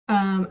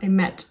I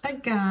met a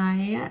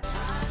guy.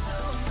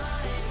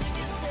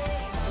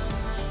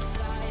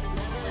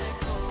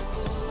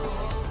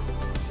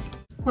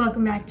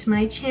 Welcome back to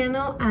my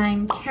channel.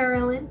 I'm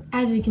Carolyn.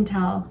 As you can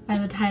tell by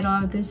the title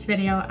of this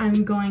video,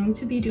 I'm going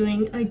to be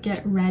doing a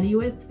get ready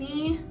with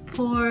me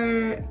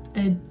for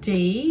a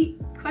date ?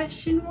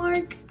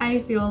 I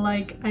feel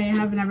like I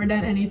have never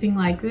done anything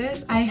like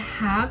this. I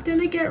have done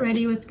a get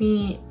ready with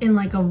me in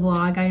like a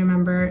vlog. I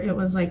remember it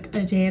was like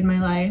a day in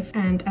my life,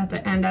 and at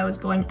the end I was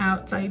going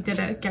out, so I did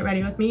a get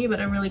ready with me,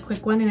 but a really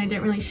quick one, and I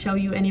didn't really show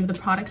you any of the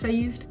products I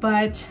used.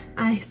 But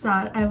I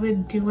thought I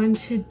would do one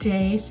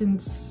today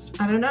since,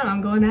 I don't know, I'm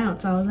going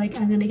out, so I was like,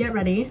 I'm gonna get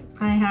ready.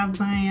 I have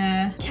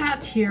my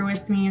cat here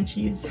with me, and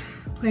she's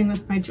playing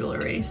with my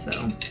jewelry,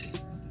 so.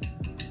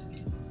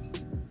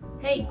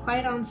 Hey,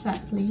 quiet on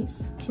set,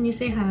 please. Can you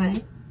say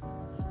hi?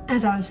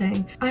 As I was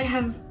saying, I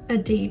have a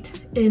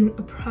date in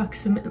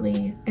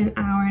approximately an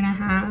hour and a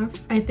half.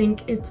 I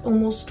think it's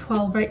almost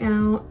 12 right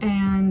now,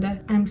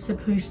 and I'm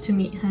supposed to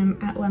meet him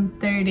at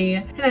 1:30.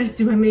 And I have to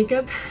do my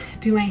makeup,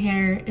 do my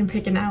hair, and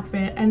pick an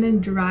outfit, and then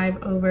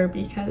drive over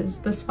because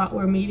the spot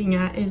we're meeting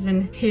at is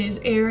in his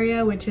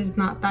area, which is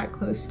not that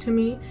close to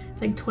me.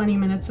 It's like 20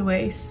 minutes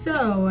away.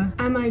 So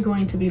am I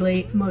going to be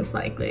late? Most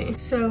likely.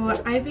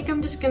 So I think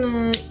I'm just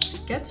gonna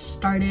get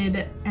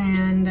started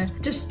and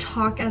just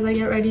talk as I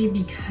get ready,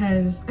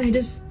 because I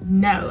just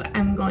know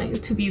I'm going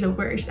to be the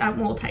worst at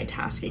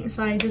multitasking.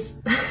 So I just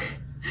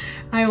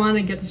I want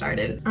to get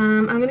started.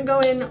 I'm gonna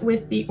go in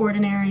with the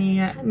Ordinary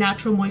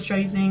Natural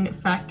Moisturizing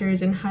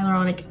Factors and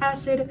Hyaluronic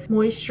Acid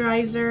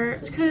Moisturizer,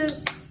 just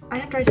because I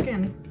have dry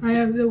skin. I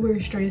have the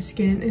worst dry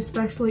skin,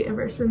 especially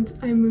ever since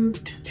I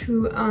moved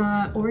to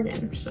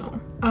Oregon. So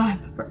I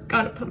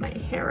forgot to put my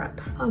hair up.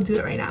 I'll do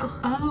it right now.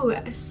 Oh,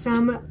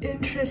 some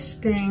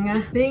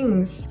interesting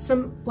things.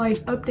 Some like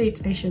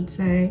updates, I should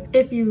say.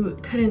 If you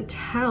couldn't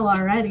tell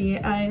already,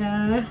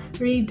 I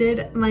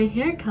redid my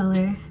hair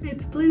color.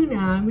 It's blue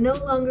now. I'm no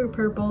longer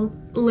purple.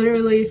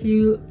 Literally, if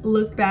you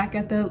look back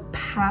at the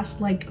past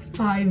like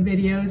 5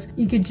 videos,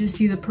 you could just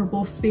see the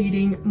purple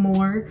fading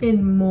more,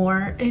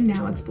 and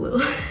now it's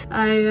blue.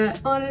 I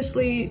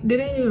honestly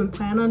didn't even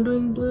plan on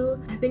doing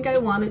blue. I think I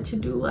wanted to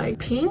do like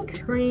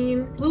pink,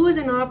 green. Blue is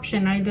an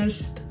option. I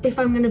just, if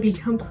I'm gonna be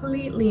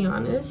completely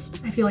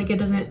honest, I feel like it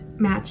doesn't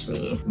match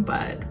me,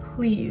 but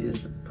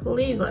please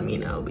let me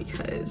know,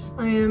 because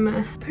I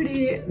am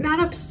pretty, not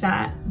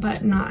upset,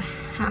 but not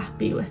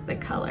happy with the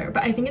color.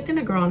 But I think it's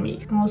gonna grow on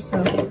me.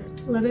 Also,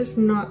 let us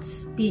not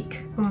speak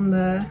on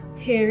the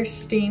hair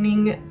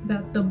staining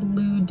that the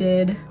blue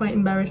did. Quite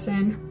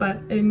embarrassing,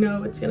 but I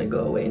know it's gonna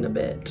go away in a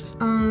bit.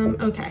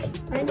 Okay,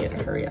 I need to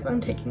hurry up.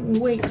 I'm taking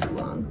way too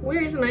long.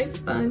 Where's my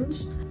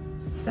sponge?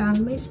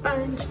 Found my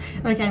sponge.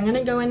 Okay, I'm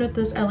gonna go in with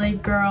this LA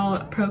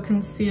Girl Pro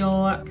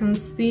Concealer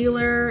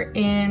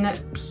in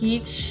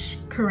Peach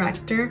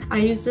Corrector. I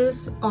use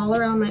this all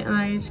around my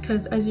eyes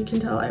because, as you can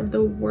tell, I have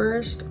the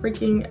worst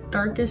freaking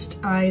darkest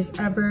eyes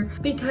ever,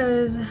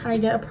 because I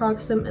get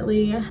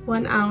approximately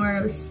 1 hour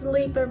of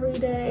sleep every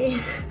day.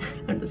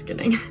 I'm just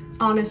kidding.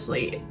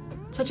 Honestly,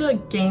 such a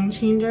game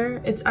changer.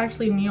 It's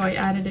actually new. I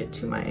added it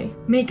to my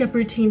makeup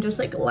routine just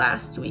like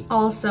last week.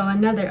 Also,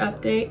 another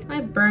update, I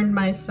burned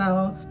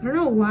myself. I don't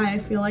know why I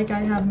feel like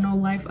I have no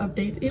life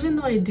updates, even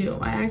though I do.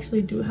 I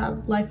actually do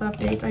have life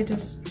updates. I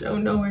just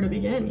don't know where to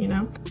begin, you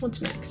know? What's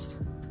next?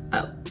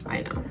 Oh,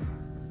 I know.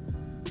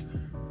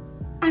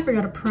 I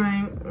forgot to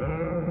prime.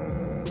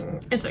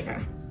 It's okay.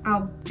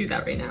 I'll do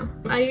that right now.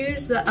 I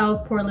use the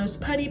e.l.f. Poreless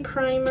Putty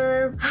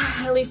Primer.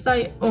 At least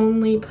I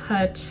only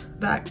put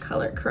that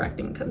color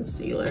correcting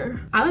concealer.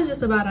 I was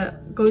just about to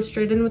go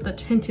straight in with the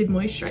Tinted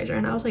Moisturizer,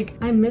 and I was like,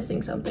 I'm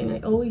missing something. I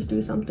always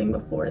do something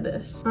before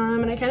this.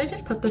 And I kind of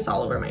just put this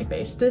all over my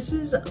face. This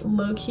is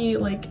low-key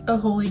like a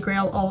holy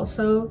grail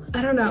also.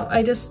 I don't know,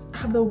 I just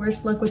have the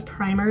worst luck with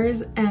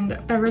primers, and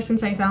ever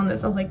since I found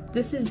this, I was like,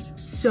 this is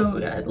so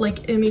good.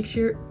 Like, it makes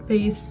your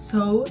face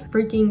so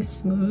freaking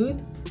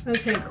smooth.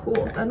 Okay,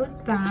 cool, done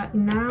with that.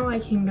 Now I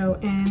can go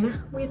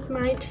in with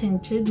my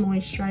Tinted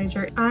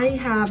Moisturizer. I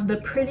have the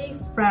Pretty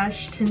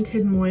Fresh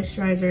Tinted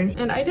Moisturizer,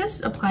 and I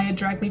just apply it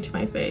directly to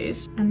my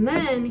face. And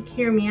then,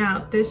 hear me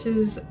out, this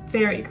is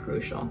very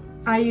crucial.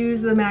 I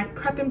use the MAC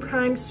Prep and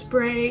Prime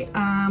spray.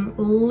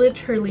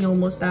 Literally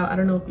almost out. I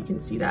don't know if you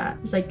can see that.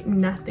 There's like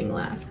nothing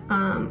left.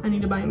 I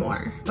need to buy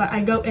more. But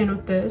I go in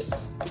with this.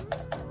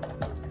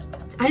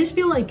 I just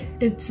feel like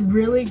it's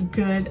really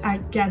good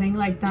at getting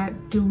like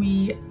that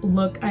dewy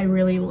look I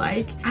really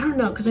like. I don't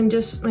know,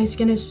 because my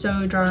skin is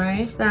so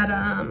dry that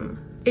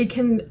it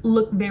can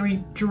look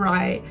very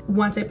dry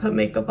once I put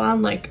makeup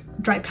on. Like,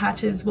 dry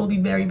patches will be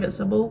very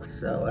visible.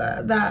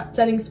 So that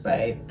setting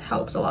spray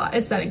helps a lot.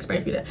 It's setting spray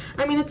if you did.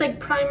 I mean, it's like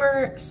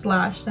primer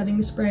slash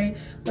setting spray,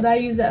 but I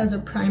use it as a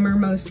primer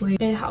mostly.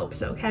 It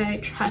helps, okay?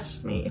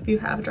 Trust me if you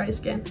have dry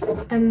skin.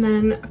 And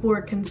then for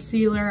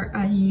concealer,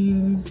 I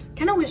use,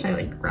 kind of wish I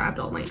like grabbed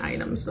all my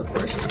items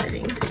before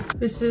starting.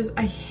 This is,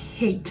 I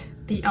hate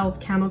the e.l.f.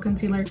 Camo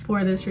Concealer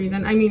for this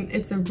reason. I mean,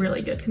 it's a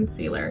really good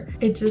concealer.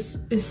 It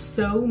just is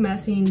so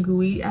messy and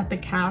gooey at the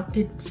cap.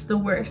 It's the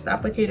worst. The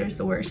applicator is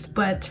the worst,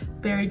 but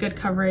very good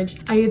coverage.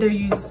 I either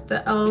use the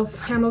e.l.f.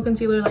 Camo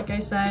Concealer, like I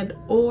said,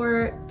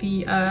 or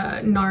the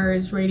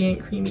NARS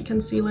Radiant Creamy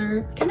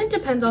Concealer. Kind of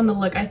depends on the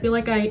look. I feel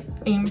like I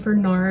aim for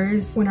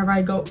NARS whenever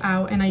I go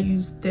out and I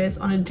use this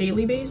on a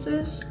daily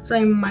basis. So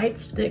I might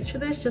stick to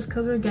this just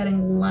because we're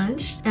getting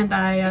lunch and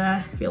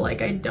I feel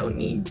like I don't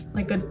need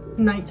like a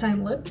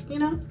nighttime look, you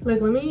know?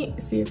 Like, let me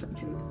see if I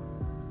can.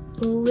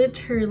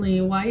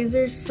 Literally, why is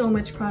there so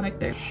much product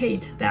there? I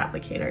hate the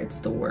applicator. It's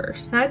the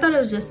worst. And I thought it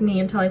was just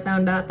me until I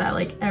found out that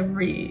like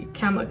every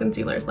Camo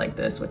concealer is like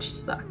this, which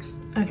sucks.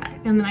 Okay,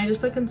 and then I just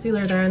put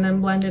concealer there and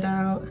then blend it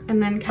out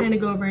and then kind of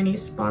go over any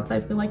spots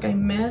I feel like I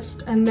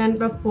missed. And then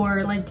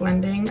before like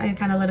blending, I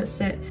kind of let it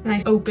sit and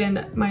I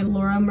opened my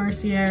Laura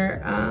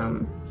Mercier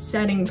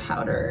setting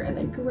powder and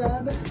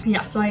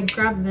I so I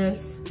grabbed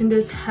this and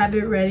just have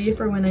it ready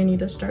for when I need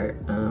to start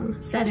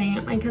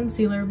setting my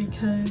concealer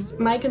because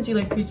my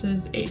concealer creases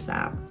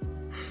ASAP.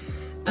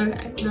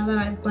 Okay, now that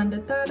I've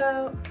blended that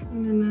out,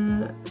 I'm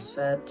gonna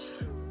set.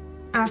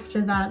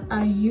 After that,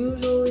 I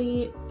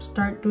usually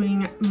start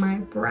doing my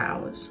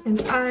brows.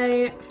 And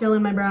I fill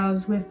in my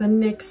brows with the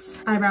NYX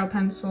eyebrow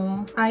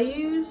pencil. I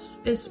use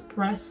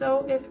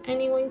Espresso if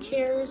anyone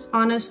cares.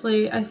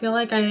 Honestly, I feel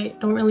like I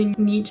don't really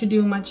need to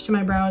do much to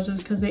my brows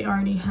just because they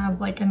already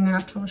have like a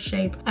natural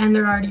shape and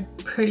they're already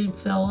pretty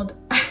filled.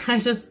 I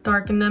just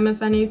darken them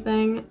if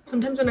anything.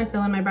 Sometimes when I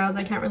fill in my brows,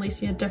 I can't really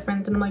see a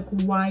difference and I'm like,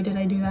 why did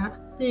I do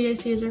that? Do you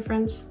guys see a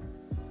difference?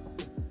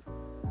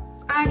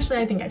 Actually,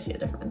 I think I see a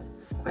difference.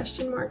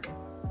 Question mark.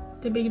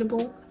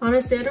 Debatable.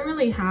 Honestly, I don't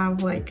really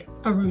have like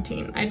a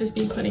routine. I just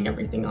be putting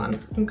everything on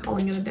and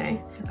calling it a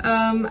day.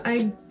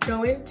 I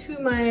go into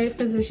my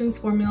Physicians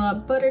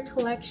Formula Butter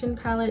Collection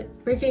palette.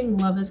 Freaking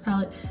love this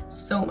palette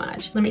so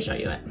much. Let me show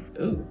you it.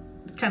 Ooh,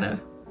 it's kind of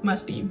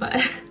musty,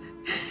 but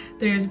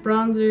there's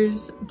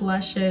bronzers,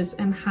 blushes,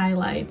 and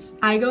highlights.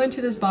 I go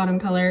into this bottom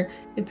color.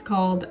 It's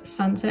called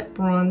Sunset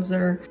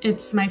Bronzer.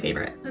 It's my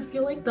favorite. I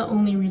feel like the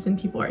only reason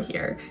people are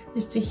here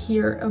is to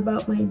hear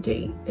about my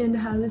date and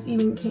how this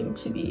even came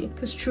to be.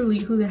 Because truly,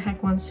 who the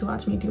heck wants to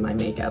watch me do my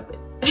makeup?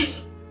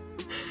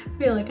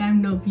 I feel like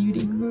I'm no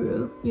beauty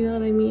guru, you know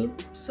what I mean?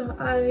 So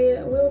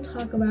I will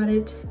talk about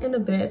it in a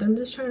bit. I'm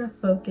just trying to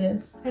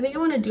focus. I think I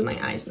want to do my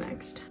eyes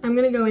next. I'm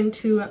gonna go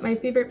into my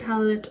favorite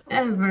palette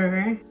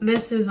ever.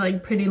 This is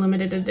like pretty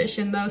limited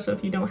edition though, so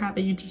if you don't have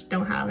it, you just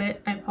don't have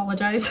it. I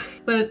apologize.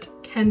 But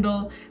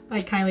Kendall by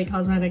Kylie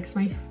Cosmetics,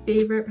 my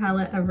favorite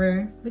palette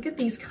ever. Look at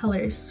these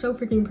colors, so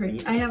freaking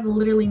pretty. I have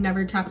literally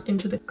never tapped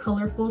into the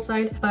colorful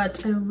side,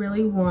 but I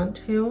really want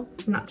to.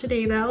 Not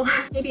today though.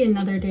 Maybe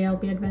another day I'll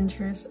be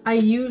adventurous. I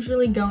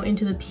usually go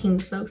into the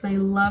pinks though, because I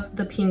love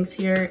the pinks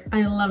here.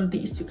 I love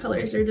these two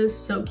colors, they're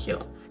just so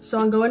cute. So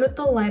I'll go in with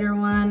the lighter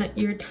one,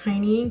 You're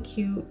Tiny and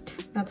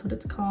Cute. That's what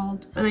it's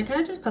called. And I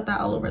kind of just put that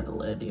all over the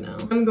lid, you know.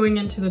 I'm going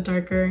into the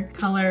darker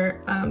color,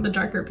 the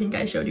darker pink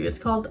I showed you. It's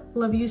called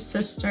Love You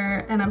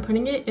Sister. And I'm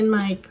putting it in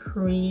my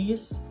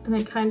crease. And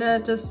I kind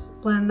of just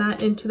blend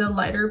that into the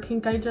lighter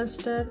pink I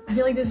just did. I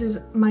feel like this is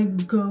my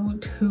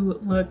go-to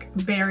look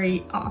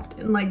very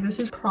often. Like this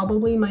is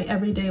probably my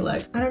everyday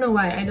look. I don't know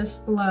why, I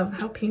just love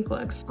how pink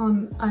looks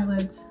on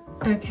eyelids.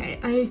 Okay,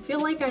 I feel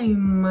like I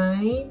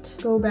might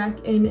go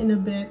back in a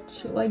bit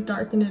to like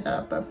darken it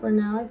up, but for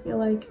now I feel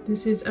like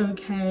this is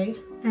okay.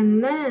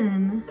 And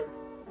then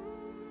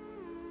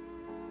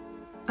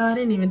I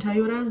didn't even tell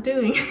you what I was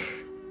doing.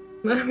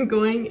 I'm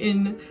going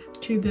in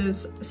to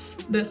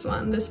this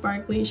one, the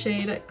sparkly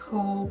shade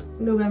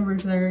called November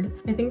 3rd.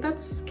 I think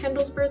that's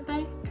Kendall's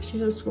birthday because she's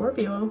a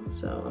Scorpio,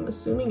 so I'm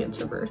assuming it's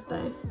her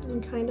birthday.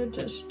 And kind of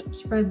just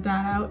spread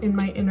that out in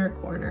my inner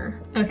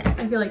corner. Okay,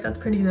 I feel like that's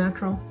pretty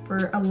natural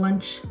for a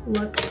lunch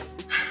look.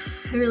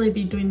 I really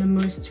be doing the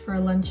most for a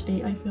lunch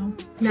date, I feel.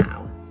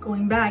 Now,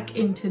 going back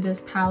into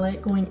this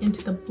palette, going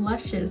into the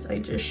blushes I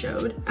just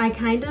showed, I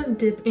kind of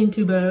dip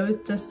into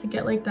both just to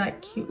get like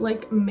that cute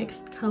like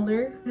mixed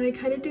color. And I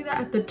kind of do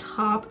that at the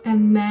top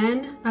and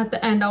then at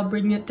the end I'll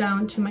bring it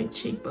down to my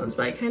cheekbones,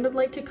 but I kind of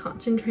like to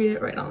concentrate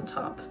it right on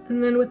top.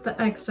 And then with the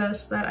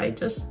excess that I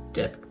just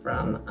dipped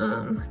from,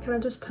 I kind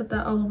of just put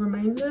that all over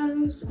my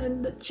nose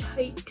and the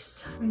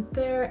cheeks right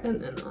there,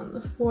 and then on the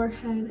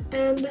forehead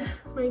and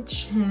my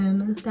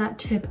chin. That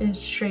tip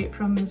is straight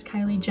from Miss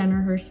Kylie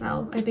Jenner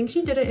herself. I think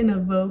she did it in a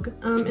Vogue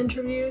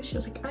interview. She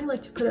was like, I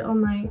like to put it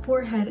on my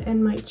forehead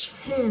and my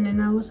chin,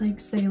 and I was like,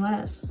 say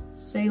less.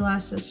 Say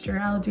less, sister.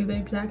 I'll do the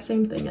exact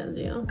same thing as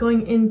you.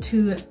 Going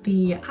into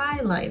the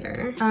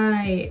highlighter,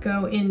 I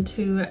go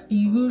into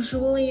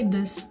usually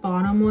this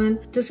bottom one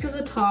just because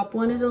the top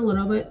one is a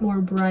little bit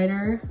more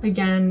brighter.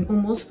 Again,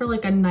 almost for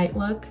like a night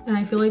look. And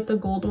I feel like the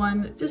gold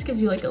one just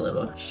gives you like a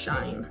little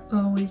shine.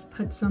 Always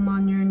put some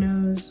on your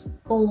nose.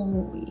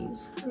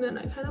 Always. And then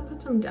I kind of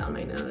put some down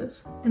my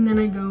nose. And then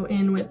I go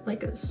in with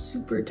like a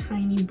super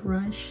tiny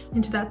brush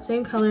into that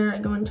same color. I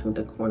go into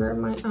the corner of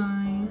my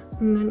eye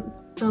and then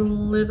a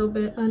little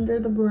bit under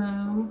the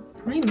brow.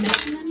 Am I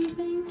missing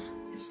anything?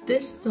 Is Is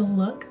this the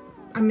look?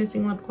 I'm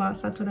missing lip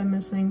gloss, that's what I'm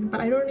missing. But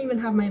I don't even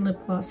have my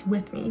lip gloss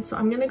with me, so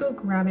I'm gonna go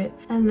grab it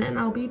and then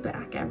I'll be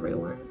back,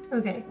 everyone.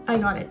 Okay, I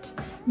got it.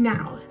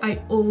 Now,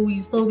 I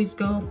always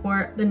go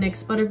for the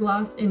NYX Butter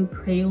Gloss in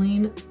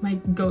Praline, my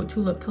go-to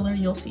lip color.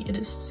 You'll see it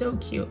is so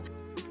cute.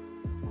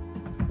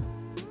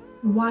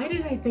 Why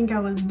did I think I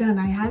was done?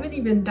 I haven't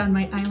even done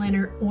my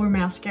eyeliner or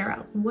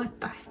mascara. What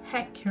the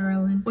heck,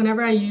 Carolyn?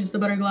 Whenever I use the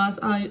butter gloss,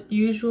 I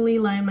usually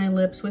line my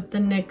lips with the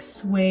NYX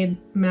Suede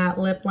matte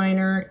lip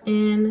liner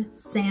in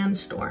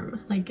Sandstorm.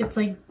 Like, it's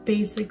like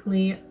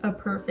basically a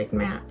perfect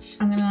match.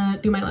 I'm gonna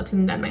do my lips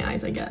and then my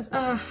eyes, I guess.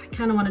 I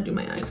kind of want to do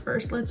my eyes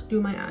first. Let's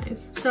do my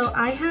eyes. So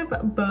I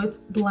have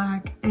both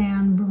black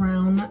and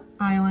brown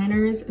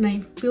eyeliners, and I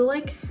feel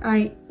like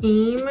I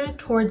aim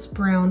towards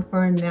brown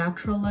for a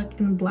natural look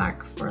and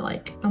black for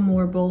like a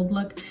more bold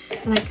look.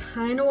 And I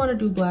kind of want to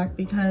do black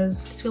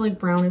because I just feel like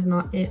brown is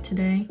not it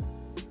today.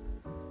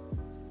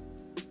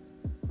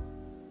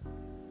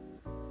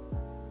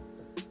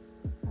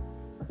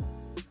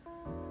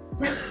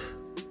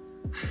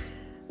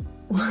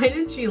 Why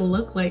did she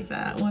look like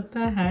that? What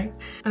the heck?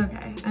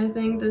 Okay, I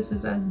think this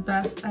is as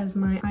best as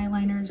my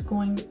eyeliner is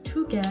going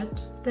to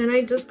get. Then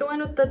I just go in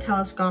with the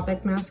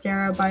Telescopic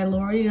mascara by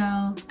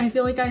L'Oreal. I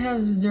feel like I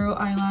have 0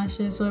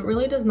 eyelashes, so it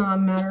really does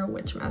not matter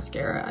which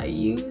mascara I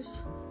use.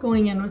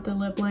 Going in with the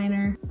lip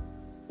liner.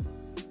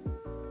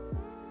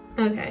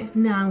 Okay,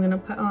 now I'm gonna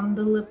put on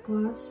the lip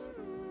gloss.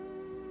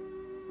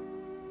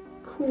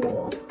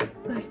 Cool.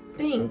 I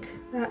think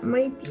that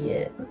might be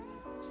it.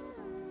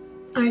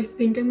 I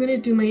think I'm gonna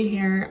do my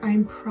hair.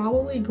 I'm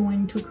probably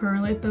going to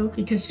curl it though,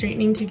 because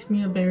straightening takes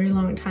me a very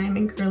long time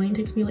and curling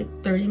takes me like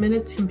 30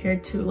 minutes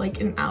compared to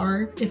like an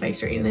hour if I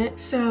straighten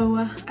it.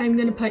 So I'm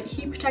gonna put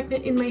heat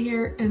protectant in my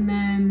hair and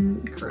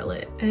then curl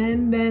it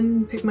and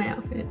then pick my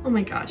outfit. Oh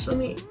my gosh, let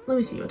me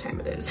see what time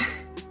it is.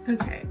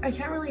 Okay, I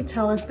can't really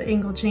tell if the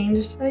angle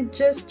changed. I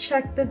just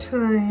checked the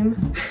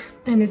time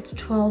and it's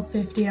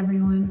 12:50,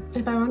 everyone.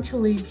 If I want to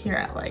leave here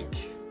at like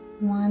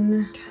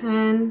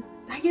 1:10,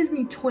 that gives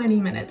me 20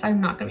 minutes. I'm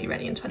not gonna be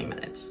ready in 20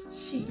 minutes.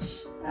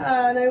 Sheesh.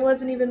 And I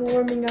wasn't even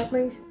warming up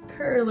my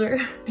curler.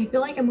 I feel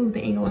like I moved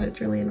the angle and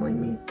it's really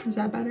annoying me. Is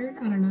that better?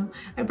 I don't know.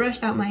 I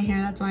brushed out my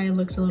hair, that's why it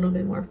looks a little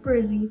bit more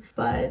frizzy.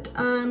 But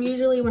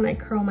usually when I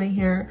curl my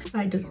hair,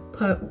 I just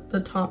put the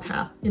top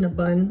half in a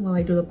bun while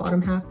I do the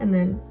bottom half and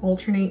then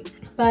alternate.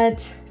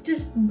 But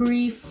just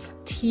brief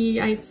tea,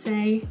 I'd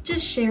say.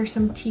 Just share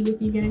some tea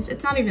with you guys.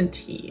 It's not even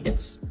tea,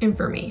 it's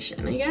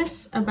information, I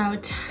guess,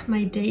 about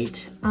my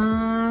date.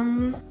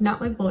 Not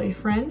my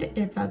boyfriend,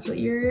 if that's what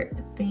you're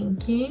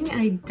thinking.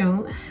 I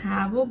don't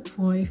have a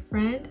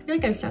boyfriend. I feel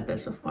like I've said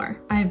this before.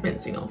 I've been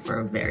single for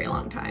a very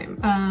long time.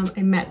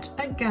 I met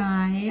a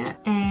guy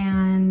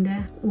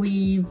and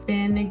we've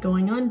been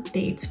going on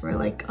dates for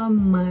like a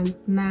month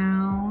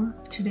now.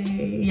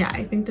 Today, yeah,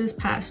 I think this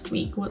past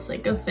week was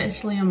like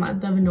officially a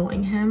month of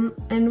knowing him,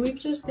 and we've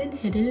just been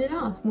hitting it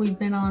off. We've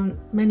been on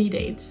many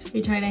dates.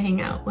 We try to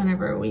hang out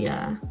whenever we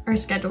our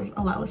schedules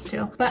allow us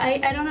to. But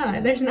I don't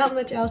know, there's not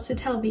much else to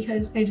tell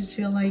because I just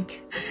feel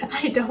like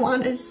I don't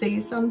want to say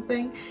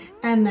something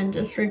and then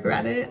just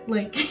regret it.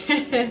 Like,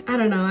 I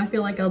don't know, I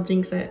feel like I'll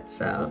jinx it,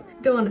 so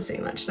don't want to say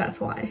much,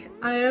 that's why.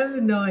 I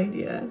have no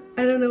idea.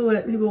 I don't know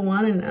what people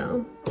want to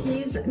know.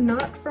 He's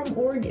not from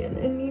Oregon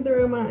and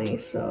neither am I,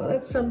 so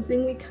that's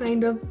something we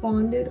kind of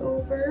bonded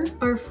over.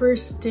 Our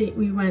first date,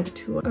 we went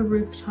to a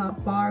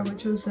rooftop bar,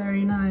 which was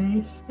very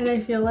nice. And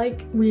I feel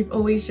like we've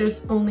always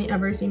just only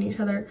ever seen each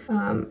other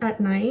at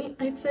night,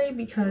 I'd say,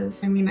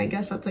 because I mean, I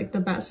guess that's like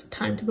the best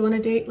time to go on a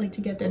date, like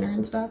to get dinner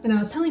and stuff. And I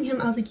was telling him,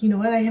 I was like, you know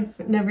what, I have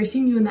never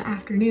seen you in the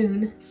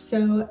afternoon.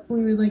 So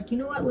we were like, you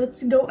know what,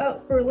 let's go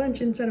out for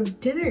lunch instead of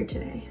dinner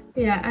today.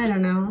 Yeah, I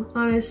don't know.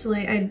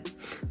 Honestly, I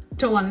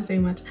don't want to say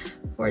much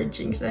before I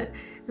jinx it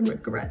and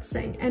regret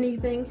saying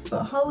anything.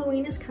 But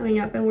Halloween is coming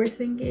up and we're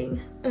thinking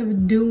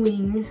of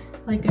doing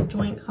like a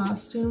joint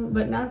costume,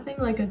 but nothing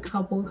like a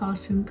couple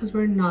costume because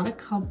we're not a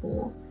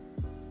couple.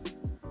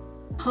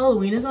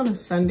 Halloween is on a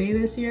Sunday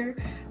this year,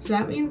 so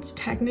that means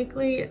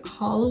technically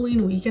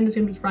Halloween weekend is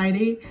gonna be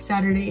Friday,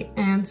 Saturday,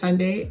 and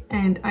Sunday,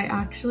 and I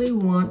actually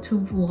want to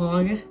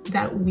vlog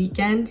that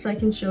weekend so I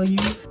can show you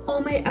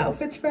all my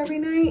outfits for every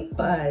night,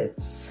 but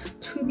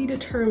to be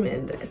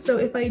determined. So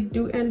if I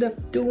do end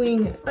up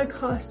doing a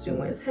costume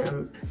with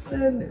him,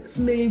 then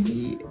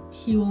maybe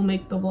he will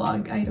make the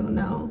vlog, I don't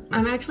know.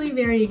 I'm actually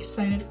very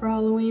excited for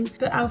Halloween.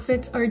 The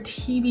outfits are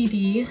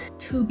TBD,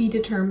 to be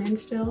determined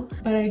still,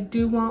 but I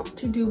do want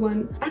to do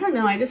one. I don't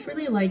know, I just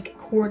really like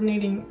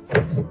coordinating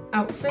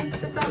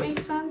outfits, if that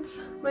makes sense.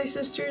 My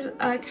sister's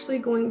actually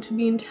going to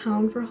be in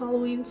town for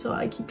Halloween, so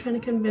I keep trying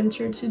to convince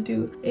her to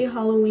do a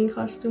Halloween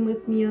costume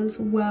with me as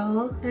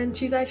well. And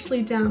she's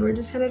actually down. We're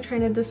just kind of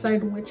trying to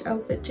decide which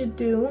outfit to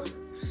do.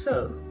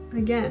 So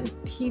again,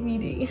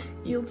 TBD.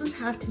 You'll just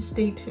have to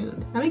stay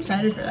tuned. I'm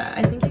excited for that.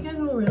 I think you guys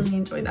will really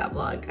enjoy that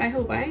vlog. I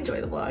hope I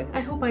enjoy the vlog.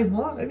 I hope I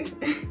vlog.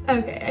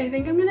 Okay, I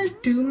think I'm gonna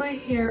do my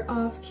hair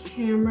off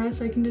camera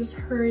so I can just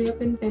hurry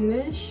up and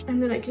finish,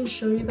 and then I can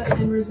show you the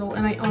end result.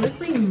 And I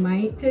honestly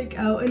might pick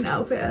out an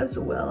outfit as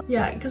well.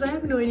 Yeah, because I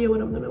have no idea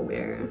what I'm gonna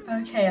wear.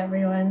 Okay,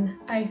 everyone.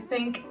 I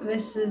think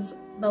this is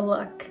the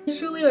look.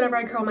 Usually whenever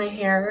I curl my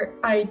hair,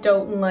 I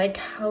don't like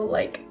how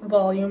like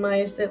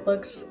volumized it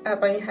looks at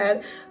my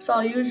head, so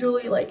I'll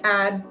usually like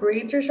add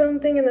braids or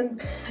something and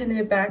then pin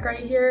it back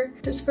right here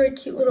just for a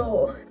cute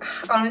little,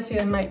 honestly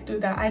I might do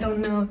that, I don't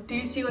know. Do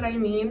you see what I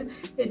mean?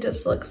 It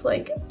just looks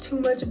like too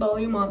much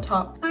volume on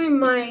top. I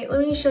might, let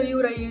me show you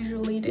what I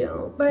usually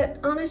do, but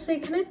honestly I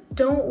kind of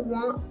don't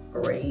want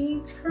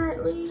braids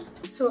currently,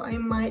 so I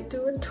might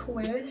do a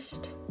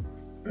twist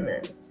and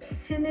then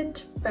pin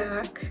it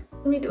back.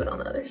 Let me do it on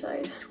the other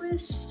side.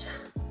 Twist.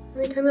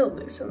 And I kind of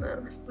loosen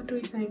them. What do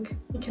we think?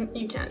 You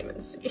can't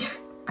even see.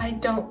 I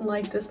don't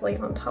like this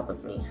light on top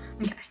of me.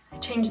 Okay, I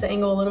changed the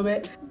angle a little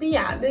bit. But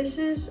yeah, this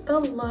is the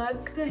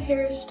look, the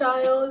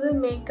hairstyle, the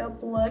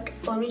makeup look.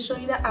 Let me show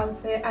you the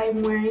outfit.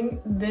 I'm wearing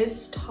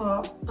this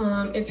top.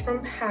 It's from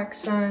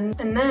PacSun.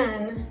 And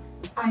then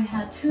I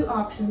had two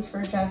options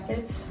for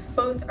jackets.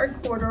 Both are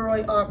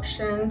corduroy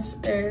options.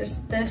 There's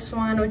this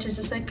one, which is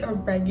just like a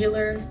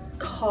regular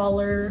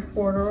collar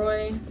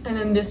corduroy, and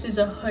then this is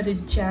a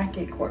hooded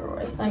jacket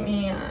corduroy. Let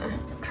me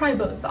try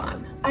both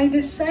on. I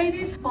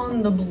decided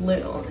on the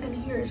blue,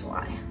 and here's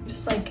why.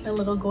 Just like a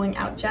little going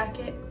out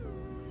jacket,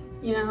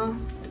 you know?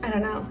 I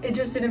don't know, it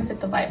just didn't fit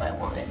the vibe I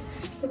wanted.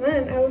 And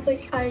then I was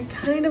like, I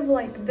kind of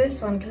like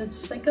this one because it's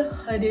just like a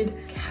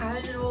hooded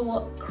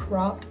casual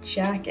cropped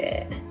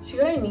jacket. See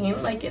what I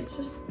mean? Like it's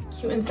just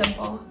cute and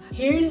simple.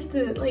 Here's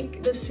the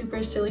like the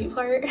super silly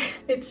part.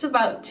 It's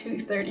about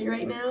 2:30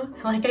 right now.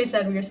 Like I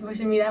said, we were supposed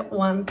to meet at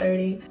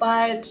 1:30,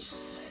 but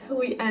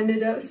we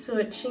ended up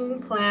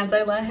switching plans.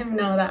 I let him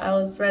know that I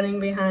was running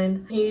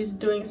behind. He's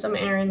doing some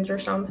errands or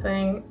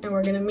something, and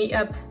we're gonna meet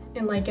up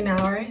in like an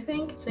hour, I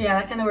think. So yeah,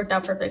 that kind of worked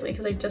out perfectly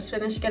because I just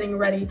finished getting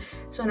ready.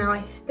 So now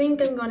I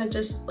think I'm gonna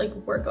just like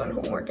work on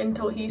homework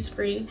until he's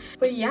free.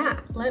 But yeah,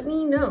 let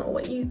me know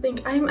what you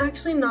think. I'm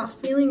actually not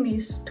feeling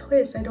these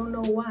twists. I don't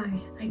know why.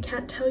 I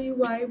can't tell you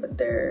why, but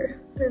they're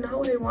not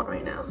what I want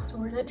right now. So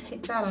we're gonna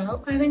take that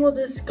out. I think we'll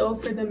just go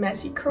for the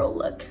messy curl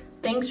look.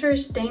 Thanks for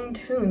staying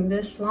tuned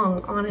this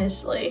long,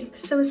 honestly.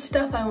 Some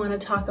stuff I want to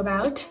talk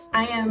about.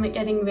 I am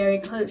getting very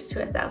close to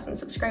 1,000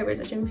 subscribers,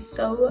 which I'm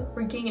so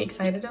freaking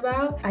excited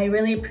about. I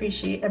really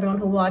appreciate everyone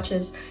who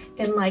watches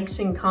and likes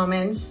and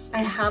comments. I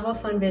have a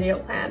fun video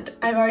planned.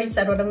 I've already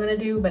said what I'm gonna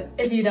do, but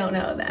if you don't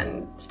know,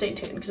 then stay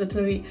tuned because it's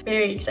gonna be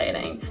very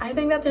exciting. I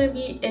think that's gonna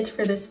be it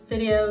for this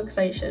video because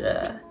I should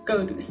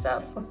go do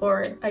stuff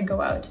before I go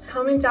out.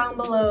 Comment down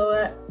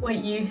below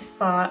what you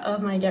thought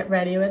of my get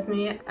ready with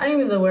me.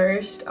 I'm the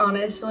worst,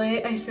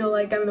 honestly. I feel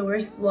like I'm the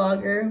worst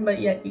vlogger, but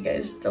yet you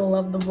guys still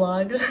love the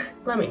vlogs.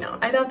 Let me know.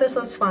 I thought this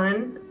was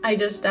fun. I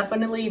just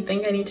definitely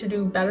think I need to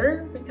do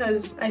better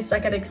because I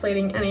suck at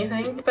explaining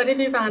anything. But if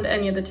you found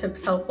any of the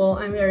tips helpful,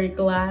 I'm very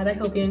glad. I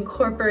hope you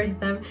incorporate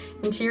them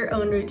into your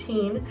own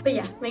routine. But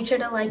yeah, make sure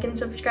to like and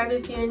subscribe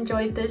if you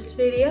enjoyed this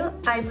video.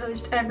 I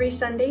post every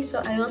Sunday,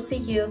 so I will see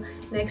you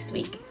next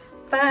week.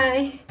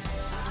 Bye!